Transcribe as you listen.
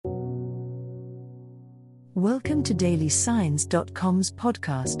Welcome to dailysigns.com's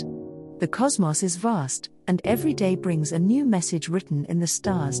podcast. The cosmos is vast, and every day brings a new message written in the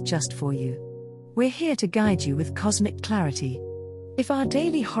stars just for you. We're here to guide you with cosmic clarity. If our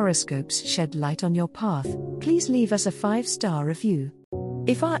daily horoscopes shed light on your path, please leave us a 5-star review.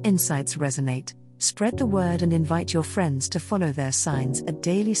 If our insights resonate, spread the word and invite your friends to follow their signs at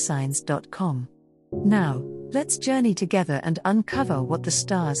dailysigns.com. Now, let's journey together and uncover what the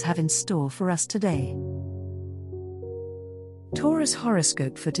stars have in store for us today. Taurus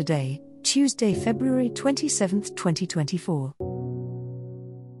horoscope for today, Tuesday, February 27, 2024.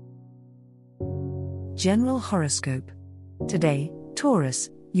 General horoscope. Today, Taurus,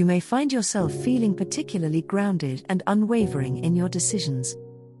 you may find yourself feeling particularly grounded and unwavering in your decisions.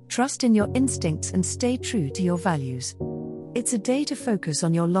 Trust in your instincts and stay true to your values. It's a day to focus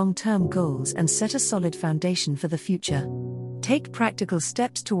on your long-term goals and set a solid foundation for the future. Take practical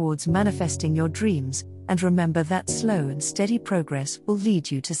steps towards manifesting your dreams, and remember that slow and steady progress will lead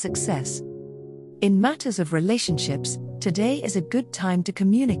you to success. In matters of relationships, today is a good time to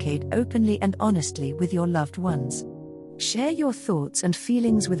communicate openly and honestly with your loved ones. Share your thoughts and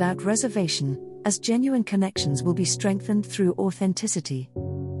feelings without reservation, as genuine connections will be strengthened through authenticity.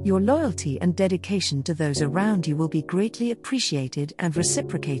 Your loyalty and dedication to those around you will be greatly appreciated and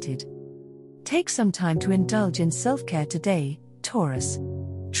reciprocated. Take some time to indulge in self-care today, Taurus.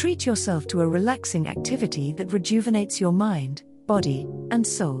 Treat yourself to a relaxing activity that rejuvenates your mind, body, and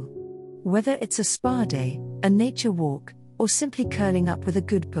soul. Whether it's a spa day, a nature walk, or simply curling up with a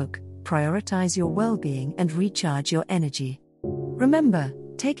good book, prioritize your well-being and recharge your energy. Remember,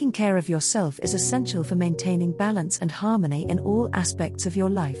 taking care of yourself is essential for maintaining balance and harmony in all aspects of your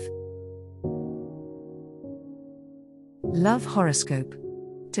life. Love horoscope.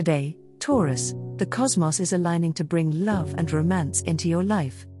 Today, Taurus, the cosmos is aligning to bring love and romance into your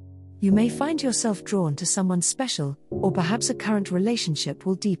life. You may find yourself drawn to someone special, or perhaps a current relationship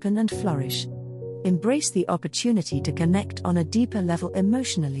will deepen and flourish. Embrace the opportunity to connect on a deeper level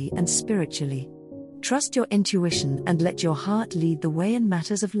emotionally and spiritually. Trust your intuition and let your heart lead the way in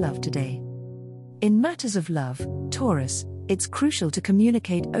matters of love today. In matters of love, Taurus, it's crucial to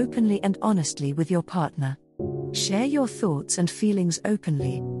communicate openly and honestly with your partner. Share your thoughts and feelings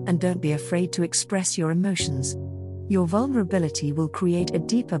openly, and don't be afraid to express your emotions. Your vulnerability will create a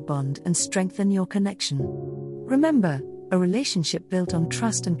deeper bond and strengthen your connection. Remember, a relationship built on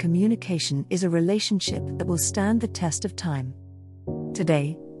trust and communication is a relationship that will stand the test of time.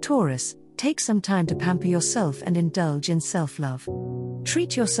 Today, Taurus, take some time to pamper yourself and indulge in self-love.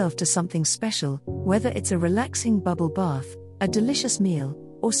 Treat yourself to something special, whether it's a relaxing bubble bath, a delicious meal,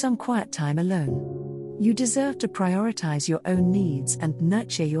 or some quiet time alone. You deserve to prioritize your own needs and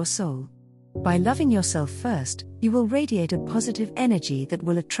nurture your soul. By loving yourself first, you will radiate a positive energy that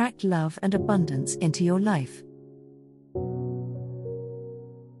will attract love and abundance into your life.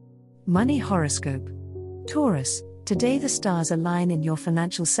 Money horoscope. Taurus, today the stars align in your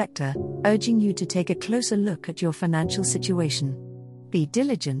financial sector, urging you to take a closer look at your financial situation. Be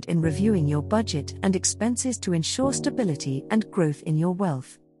diligent in reviewing your budget and expenses to ensure stability and growth in your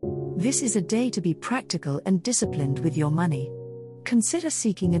wealth. This is a day to be practical and disciplined with your money. Consider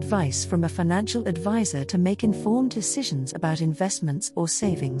seeking advice from a financial advisor to make informed decisions about investments or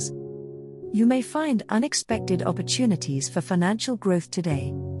savings. You may find unexpected opportunities for financial growth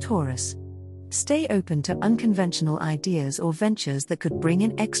today, Taurus. Stay open to unconventional ideas or ventures that could bring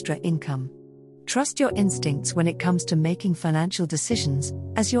in extra income. Trust your instincts when it comes to making financial decisions,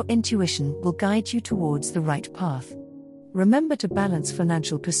 as your intuition will guide you towards the right path. Remember to balance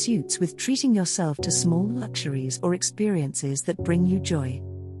financial pursuits with treating yourself to small luxuries or experiences that bring you joy.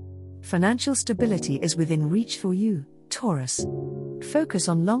 Financial stability is within reach for you, Taurus. Focus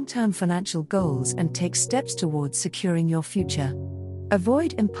on long-term financial goals and take steps towards securing your future.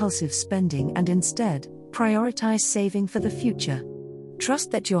 Avoid impulsive spending and instead, prioritize saving for the future.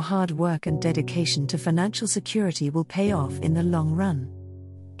 Trust that your hard work and dedication to financial security will pay off in the long run.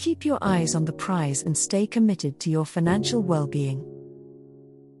 Keep your eyes on the prize and stay committed to your financial well-being.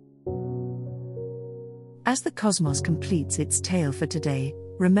 As the cosmos completes its tale for today,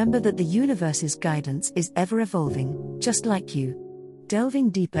 remember that the universe's guidance is ever-evolving, just like you.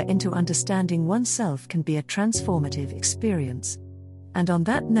 Delving deeper into understanding oneself can be a transformative experience. And on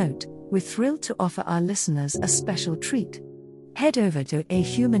that note, we're thrilled to offer our listeners a special treat. Head over to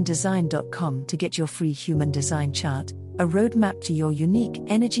ahumandesign.com to get your free human design chart, a roadmap to your unique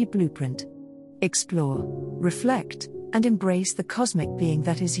energy blueprint. Explore, reflect, and embrace the cosmic being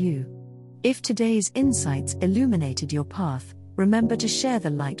that is you. If today's insights illuminated your path, remember to share the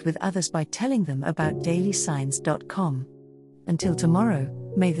light with others by telling them about dailysigns.com. Until tomorrow,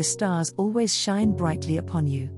 may the stars always shine brightly upon you.